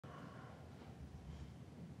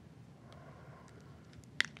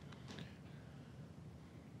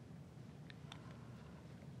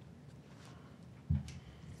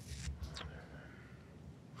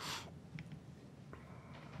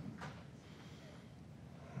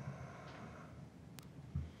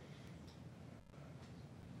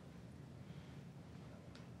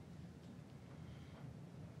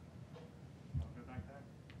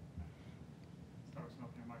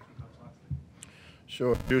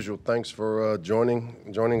Sure. As usual, thanks for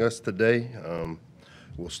joining us today.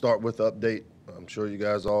 We'll start with the update. I'm sure you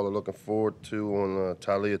guys all are looking forward to on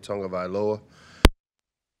Taulia Tagovailoa.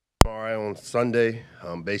 MRI on Sunday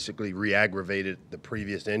basically re-aggravated the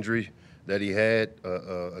previous injury that he had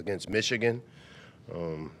against Michigan.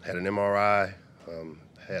 Had an MRI,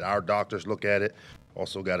 had our doctors look at it,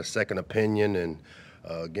 also got a second opinion, and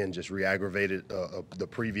again, just re-aggravated the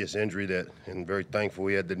previous injury and very thankful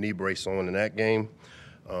he had the knee brace on in that game.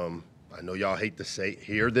 I know y'all hate to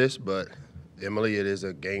hear this, but Emily, it is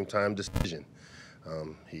a game time decision.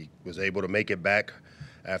 He was able to make it back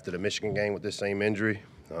after the Michigan game with this same injury.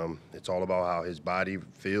 It's all about how his body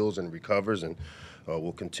feels and recovers, and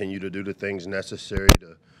we'll continue to do the things necessary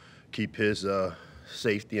to keep his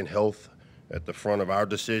safety and health at the front of our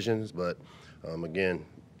decisions. But again,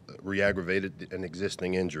 re-aggravated an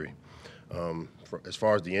existing injury. As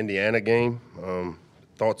far as the Indiana game,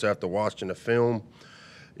 thoughts after watching the film,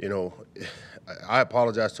 I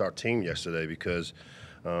apologize to our team yesterday because,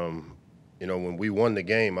 when we won the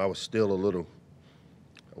game, I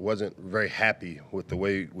wasn't very happy with the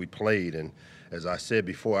way we played. And as I said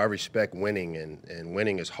before, I respect winning, and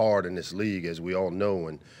winning is hard in this league, as we all know.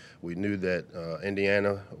 And we knew that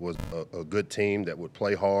Indiana was a good team that would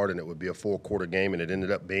play hard, and it would be a four-quarter game, and it ended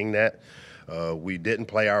up being that. We didn't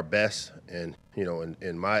play our best, and,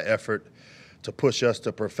 in my effort to push us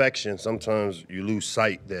to perfection, sometimes you lose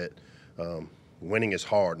sight that winning is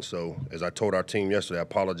hard. And so, as I told our team yesterday, I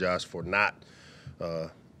apologize for not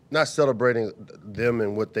celebrating them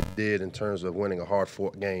and what they did in terms of winning a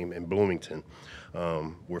hard-fought game in Bloomington.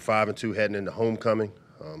 We're 5-2 heading into homecoming.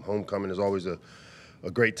 Homecoming is always a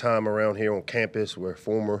great time around here on campus where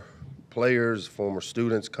former players, former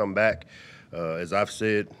students come back. As I've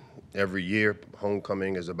said every year,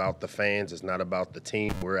 homecoming is about the fans. It's not about the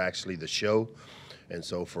team. We're actually the show. And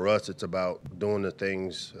so for us, it's about doing the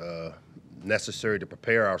things necessary to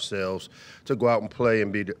prepare ourselves to go out and play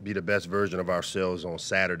and be the best version of ourselves on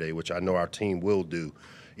Saturday, which I know our team will do.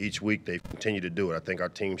 Each week they continue to do it. I think our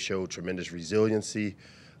team showed tremendous resiliency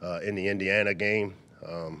in the Indiana game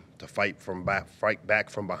to fight back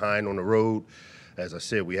from behind on the road. As I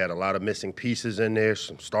said, we had a lot of missing pieces in there,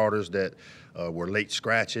 some starters that were late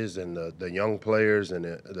scratches, and the young players and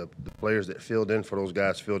the players that filled in for those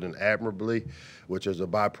guys filled in admirably, which is a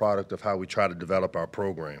byproduct of how we try to develop our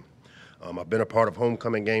program. I've been a part of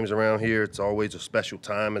homecoming games around here. It's always a special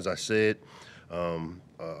time, as I said.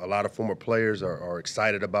 A lot of former players are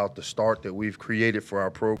excited about the start that we've created for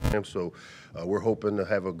our program, so we're hoping to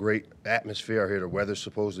have a great atmosphere here. The weather's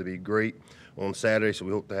supposed to be great on Saturday, so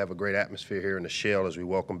we hope to have a great atmosphere here in the Shell as we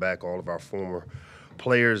welcome back all of our former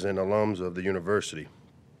players and alums of the university.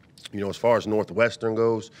 As far as Northwestern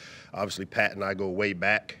goes, obviously Pat and I go way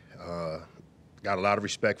back. Got a lot of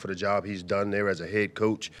respect for the job he's done there as a head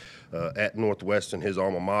coach at Northwestern, his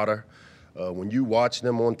alma mater. When you watch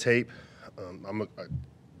them on tape,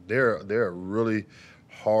 they're a really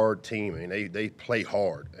hard team. I mean, they play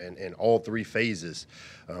hard in all three phases.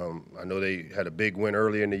 I know they had a big win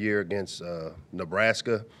earlier in the year against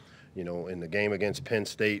Nebraska, in the game against Penn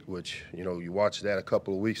State, which, you watched that a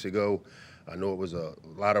couple of weeks ago. I know it was a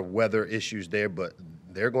lot of weather issues there, but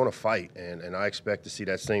they're going to fight, and I expect to see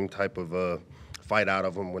that same type of fight out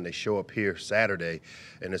of them when they show up here Saturday.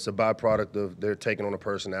 And it's a byproduct of they're taking on a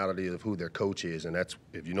personality of who their coach is, and that's,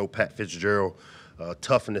 if you know Pat Fitzgerald,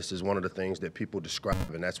 toughness is one of the things that people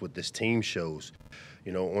describe, and that's what this team shows.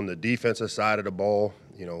 On the defensive side of the ball,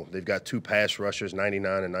 they've got two pass rushers,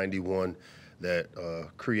 99 and 91, that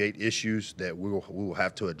create issues that we will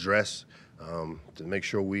have to address to make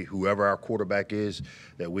sure whoever our quarterback is,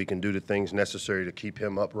 that we can do the things necessary to keep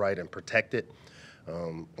him upright and protected.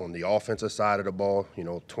 On the offensive side of the ball,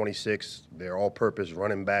 26, their all-purpose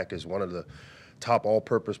running back, is one of the top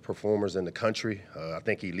all-purpose performers in the country. I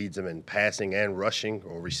think he leads them in passing and rushing,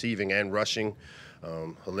 or receiving and rushing.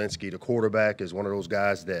 Helinski, the quarterback, is one of those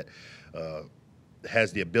guys that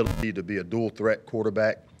has the ability to be a dual-threat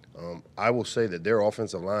quarterback. I will say that their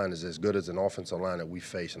offensive line is as good as an offensive line that we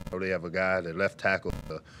face. I know they have a guy, their left tackle,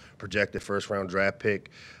 a projected first-round draft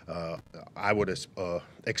pick. I would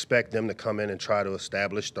expect them to come in and try to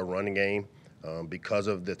establish the running game because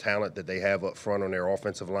of the talent that they have up front on their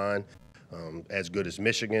offensive line. As good as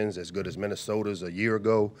Michigan's, as good as Minnesota's a year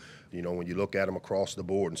ago, when you look at them across the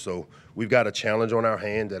board. And so we've got a challenge on our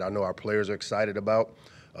hand that I know our players are excited about,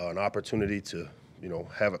 an opportunity to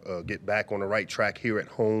get back on the right track here at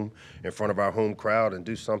home in front of our home crowd and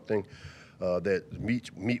do something that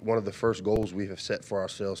meet one of the first goals we have set for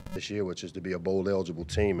ourselves this year, which is to be a bowl-eligible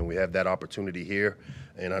team, and we have that opportunity here,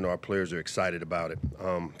 and I know our players are excited about it.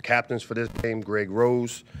 Captains for this game, Greg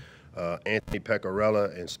Rose, Anthony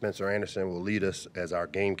Pecorella and Spencer Anderson will lead us as our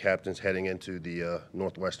game captains heading into the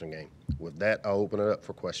Northwestern game. With that, I'll open it up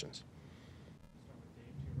for questions.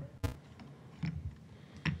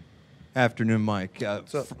 Afternoon, Mike.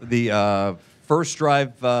 What's up? The first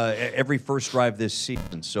drive, every first drive this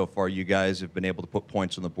season so far, you guys have been able to put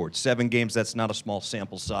points on the board. 7 games, that's not a small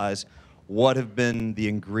sample size. What have been the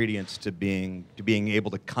ingredients to being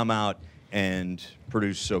able to come out and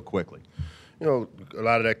produce so quickly? You know, a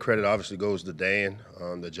lot of that credit obviously goes to Dan,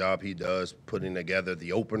 the job he does putting together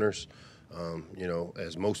the openers. You know,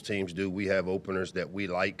 as most teams do, we have openers that we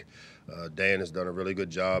like. Dan has done a really good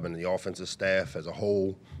job, and the offensive staff as a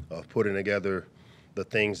whole of putting together the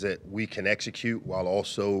things that we can execute while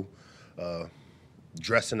also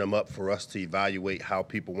dressing them up for us to evaluate how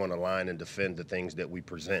people want to line and defend the things that we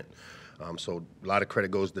present. So a lot of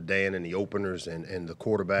credit goes to Dan and the openers and the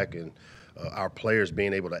quarterback and our players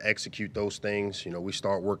being able to execute those things. You know, we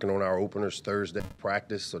start working on our openers Thursday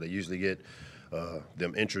practice, so they usually get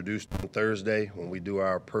them introduced on Thursday when we do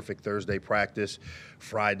our perfect Thursday practice.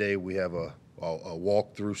 Friday we have a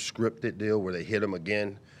walkthrough scripted deal where they hit them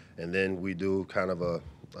again, and then we do kind of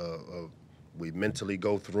we mentally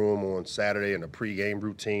go through them on Saturday in a pregame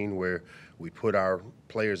routine where we put our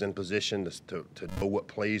players in position to know what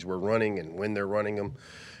plays we're running and when they're running them.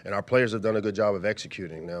 And our players have done a good job of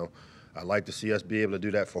executing. Now, I'd like to see us be able to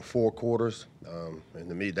do that for 4 quarters. And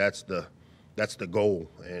to me, that's the goal.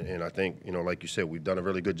 And I think, you know, like you said, we've done a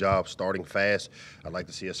really good job starting fast. I'd like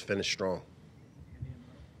to see us finish strong.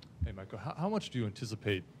 Hey, Michael, how much do you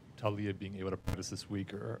anticipate Taulia being able to practice this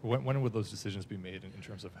week, or when would those decisions be made in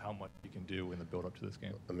terms of how much he can do in the build-up to this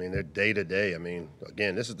game? I mean, they're day to day. I mean,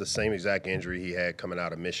 again, this is the same exact injury he had coming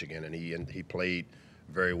out of Michigan, and he played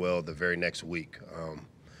very well the very next week.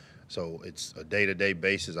 So it's a day-to-day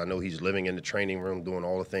basis. I know he's living in the training room, doing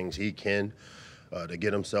all the things he can to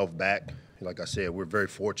get himself back. Like I said, we're very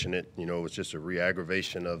fortunate. You know, it's just a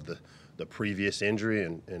re-aggravation of the previous injury,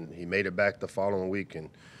 and he made it back the following week.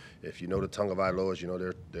 And if you know the Tagovailoas, you know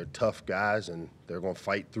they're tough guys, and they're going to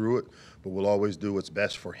fight through it. But we'll always do what's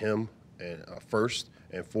best for him and first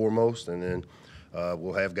and foremost, and then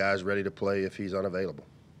we'll have guys ready to play if he's unavailable.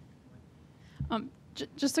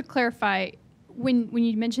 Just to clarify, when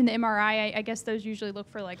you mentioned the MRI, I guess those usually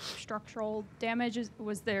look for like structural damage.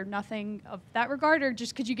 Was there nothing of that regard, or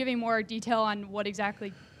just could you give me more detail on what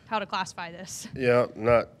exactly, how to classify this? Yeah,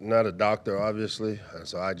 not a doctor, obviously.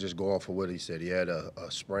 So I just go off of what he said. He had a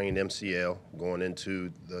sprained MCL going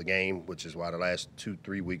into the game, which is why the last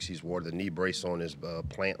 2-3 weeks he's wore the knee brace on his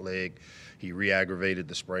plant leg. He re-aggravated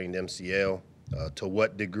the sprained MCL. To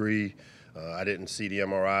what degree? I didn't see the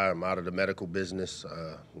MRI. I'm out of the medical business.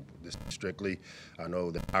 This strictly, I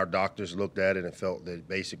know that our doctors looked at it and felt that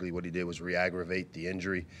basically what he did was re-aggravate the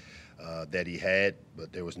injury that he had,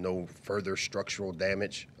 but there was no further structural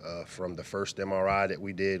damage from the first MRI that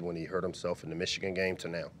we did when he hurt himself in the Michigan game to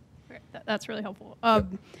now. That's really helpful. Yep.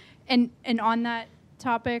 And on that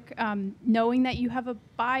topic, knowing that you have a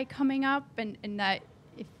bye coming up and that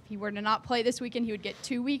if he were to not play this weekend, he would get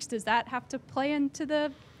 2 weeks, does that have to play into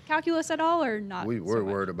the calculus at all or not? We're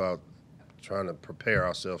worried about trying to prepare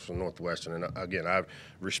ourselves for Northwestern. And again, I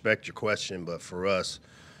respect your question, but for us,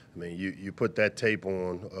 I mean, you put that tape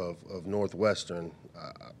on of Northwestern,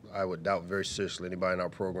 I would doubt very seriously anybody in our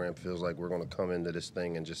program feels like we're going to come into this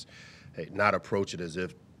thing and just not approach it as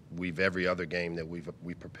if we've every other game that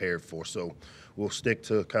we've prepared for. So we'll stick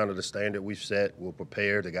to kind of the standard we've set. We'll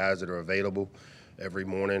prepare the guys that are available. Every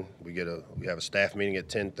morning we have a staff meeting at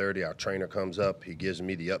 10:30. Our trainer comes up. He gives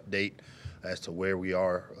me the update as to where we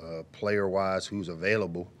are player-wise, who's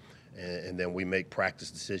available, and then we make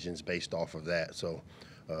practice decisions based off of that. So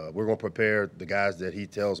we're going to prepare the guys that he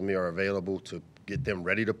tells me are available to get them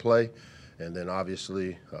ready to play, and then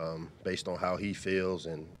obviously based on how he feels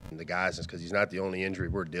and the guys, because he's not the only injury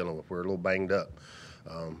we're dealing with. We're a little banged up,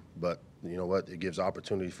 but you know what? It gives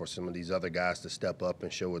opportunity for some of these other guys to step up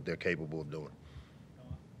and show what they're capable of doing.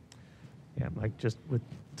 Yeah, Mike, just with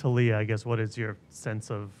Taulia, I guess, what is your sense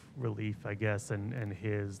of relief, I guess, and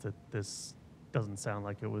his that this doesn't sound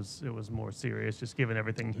like it was more serious, just given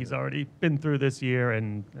everything he's already been through this year,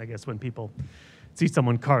 and I guess when people see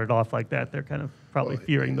someone carted off like that, they're kind of probably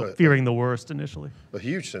fearing the worst initially. A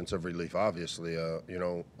huge sense of relief, obviously. You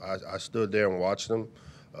know, I stood there and watched him.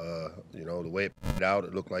 You know, the way it played out,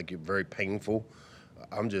 it looked like it very painful.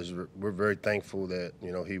 We're very thankful that,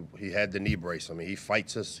 you know, he had the knee brace. I mean, he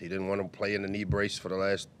fights us. He didn't want to play in the knee brace for the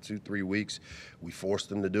last 2-3 weeks. We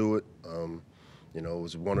forced him to do it. You know, it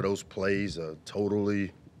was one of those plays, a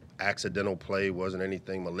totally accidental play, wasn't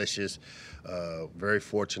anything malicious. Very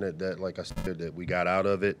fortunate that, like I said, that we got out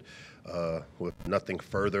of it. with nothing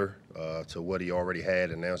further to what he already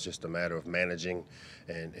had, and now it's just a matter of managing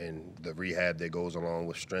and the rehab that goes along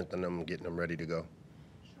with strengthening them and getting them ready to go.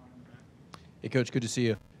 Hey, Coach, good to see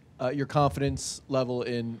you. Your confidence level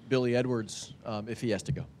in Billy Edwards if he has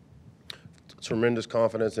to go? Tremendous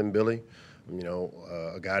confidence in Billy. You know,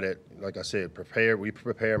 a guy that, like I said, we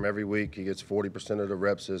prepare him every week. He gets 40% of the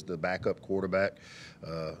reps as the backup quarterback.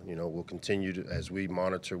 You know, we'll continue to, as we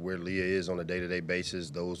monitor where Leah is on a day-to-day basis,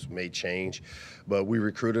 those may change. But we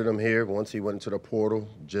recruited him here once he went into the portal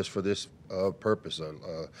just for this purpose.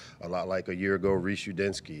 A lot like a year ago, Reese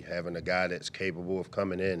Udinsky, having a guy that's capable of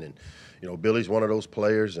coming in. And, you know, Billy's one of those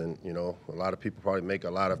players, and, you know, a lot of people probably make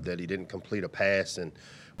a lot of that he didn't complete a pass, and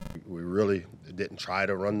we really didn't try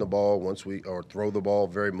to run the ball or throw the ball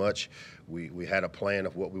very much. We had a plan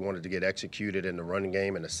of what we wanted to get executed in the running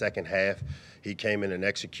game in the second half. He came in and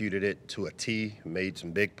executed it to a T, made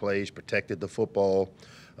some big plays, protected the football.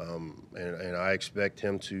 And I expect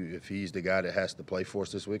him to, if he's the guy that has to play for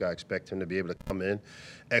us this week, I expect him to be able to come in,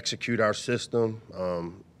 execute our system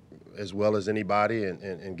as well as anybody,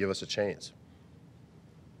 and give us a chance.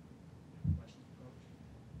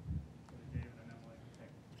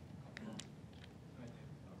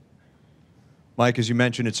 Mike, as you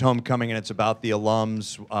mentioned, it's homecoming and it's about the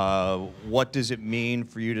alums. What does it mean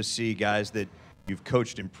for you to see guys that you've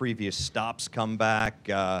coached in previous stops come back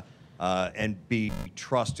and be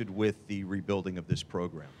trusted with the rebuilding of this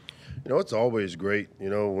program? You know, it's always great, you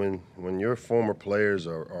know, when your former players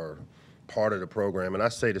are part of the program. And I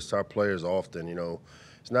say this to our players often, you know,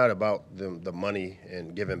 it's not about the money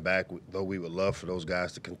and giving back, though we would love for those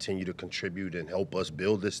guys to continue to contribute and help us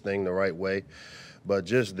build this thing the right way. But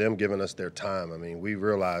just them giving us their time. I mean, we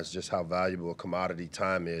realize just how valuable a commodity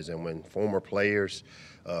time is. And when former players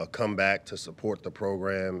come back to support the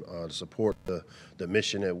program, to support the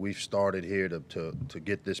mission that we've started here to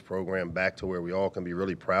get this program back to where we all can be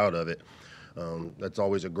really proud of it, that's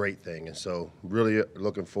always a great thing. And so really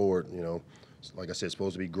looking forward, you know, like I said, it's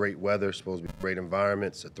supposed to be great weather, supposed to be great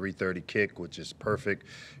environment. It's a 3:30 kick, which is perfect.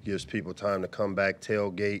 Gives people time to come back,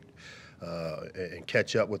 tailgate, and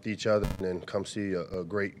catch up with each other, and then come see a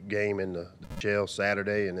great game in the jail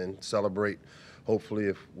Saturday, and then celebrate, hopefully,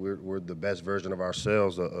 if we're the best version of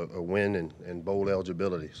ourselves, a win and bowl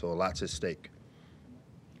eligibility. So lots at stake.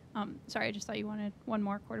 Sorry, I just thought you wanted one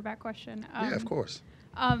more quarterback question. Yeah, of course.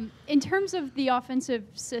 In terms of the offensive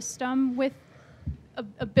system with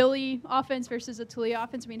a Billy offense versus a Taulia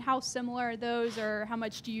offense, I mean, how similar are those, or how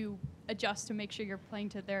much do you adjust to make sure you're playing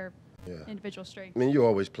to their individual strengths? I mean, you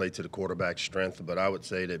always play to the quarterback's strength, but I would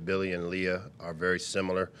say that Billy and Leah are very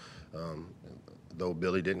similar. Though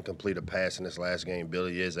Billy didn't complete a pass in this last game,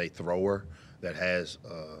 Billy is a thrower that has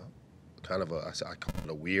kind of I call it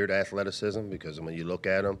a weird athleticism, because when you look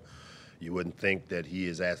at him, you wouldn't think that he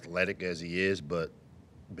is athletic as he is, but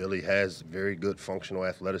Billy has very good functional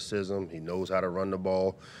athleticism. He knows how to run the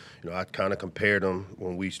ball. You know, I kind of compared him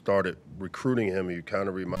when we started recruiting him. He kind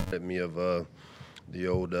of reminded me of the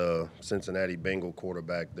old Cincinnati Bengal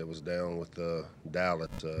quarterback that was down with Dallas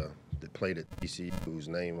that played at TCU, whose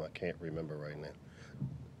name I can't remember right now.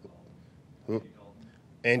 Who?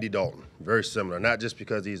 Andy Dalton. Very similar. Not just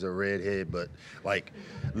because he's a redhead, but like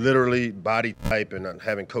literally body type, and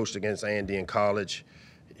having coached against Andy in college,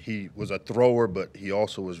 he was a thrower, but he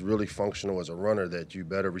also was really functional as a runner, that you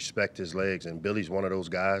better respect his legs. And Billy's one of those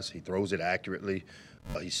guys. He throws it accurately.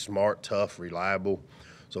 He's smart, tough, reliable.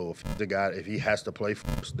 So if he has to play for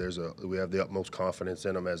us, we have the utmost confidence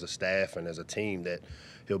in him as a staff and as a team that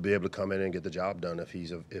he'll be able to come in and get the job done if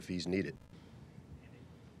he's needed.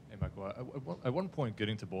 Hey, Michael, at one point,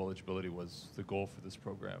 getting to bowl eligibility was the goal for this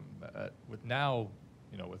program. With now,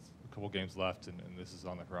 you know, with a couple games left and this is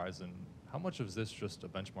on the horizon, how much of this just a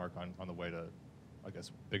benchmark on the way to, I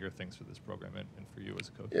guess, bigger things for this program and for you as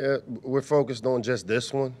a coach? Yeah, we're focused on just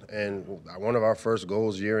this one, and one of our first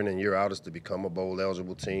goals year in and year out is to become a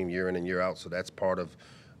bowl-eligible team year in and year out, so that's part of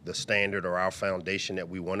the standard or our foundation that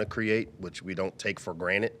we want to create, which we don't take for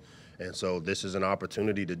granted. And so this is an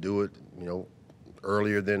opportunity to do it, you know,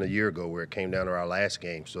 earlier than a year ago where it came down to our last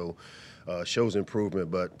game. So shows improvement,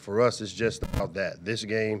 but for us, it's just about that. This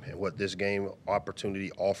game and what this game opportunity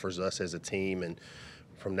offers us as a team, and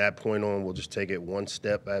from that point on, we'll just take it one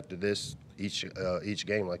step after this each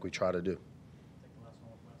game, like we try to do.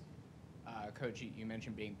 Coach, you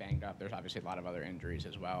mentioned being banged up. There's obviously a lot of other injuries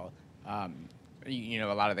as well. You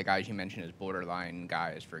know, a lot of the guys you mentioned as borderline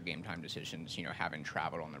guys for game time decisions, you know, having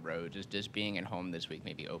traveled on the road. Does being at home this week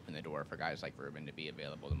maybe open the door for guys like Ruben to be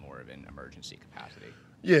available to more of an emergency capacity?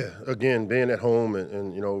 Yeah, again, being at home,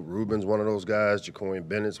 and you know, Ruben's one of those guys. Jacoin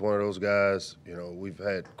Bennett's one of those guys. You know, we've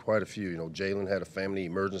had quite a few. You know, Jalen had a family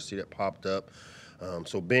emergency that popped up.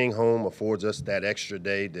 So being home affords us that extra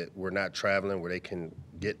day that we're not traveling, where they can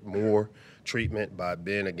get more treatment by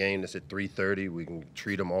being a game that's at 3:30. We can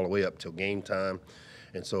treat them all the way up till game time.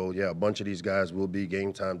 And so, yeah, a bunch of these guys will be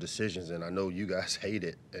game time decisions. And I know you guys hate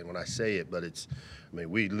it, and when I say it, but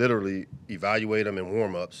we literally evaluate them in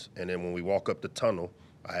warm-ups, and then when we walk up the tunnel,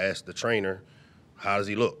 I ask the trainer, how does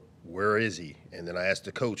he look? Where is he? And then I ask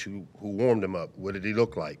the coach who warmed him up, what did he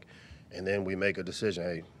look like? And then we make a decision,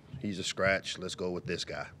 hey, he's a scratch, let's go with this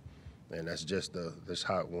guy. And that's just that's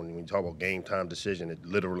how, when we talk about game time decision, it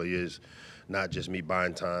literally is not just me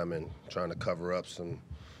buying time and trying to cover up some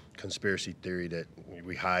conspiracy theory that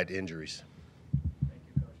we hide injuries. Thank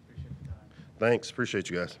you, Coach. Appreciate the time. Thanks. Appreciate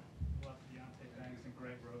you guys.